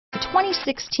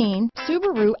2016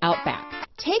 Subaru Outback.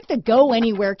 Take the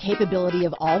go-anywhere capability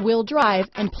of all-wheel drive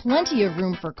and plenty of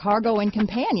room for cargo and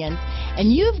companions,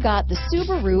 and you've got the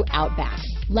Subaru Outback.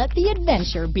 Let the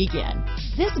adventure begin.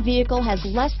 This vehicle has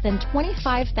less than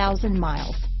 25,000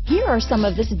 miles. Here are some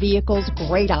of this vehicle's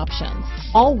great options: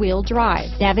 all-wheel drive,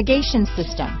 navigation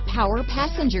system, power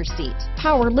passenger seat,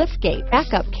 power liftgate,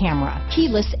 backup camera,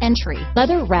 keyless entry,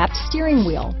 leather-wrapped steering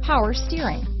wheel, power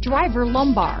steering, driver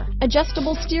lumbar,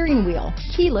 adjustable steering wheel,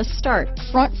 keyless start,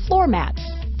 front floor mats,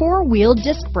 four-wheel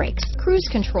disc brakes, cruise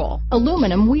control,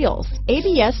 aluminum wheels,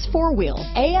 ABS four-wheel,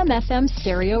 AM/FM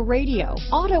stereo radio,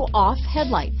 auto-off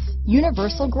headlights,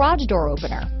 universal garage door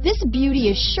opener. This beauty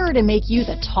is sure to make you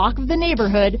the talk of the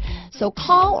neighborhood, so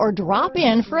call or drop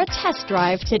in for a test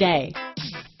drive today.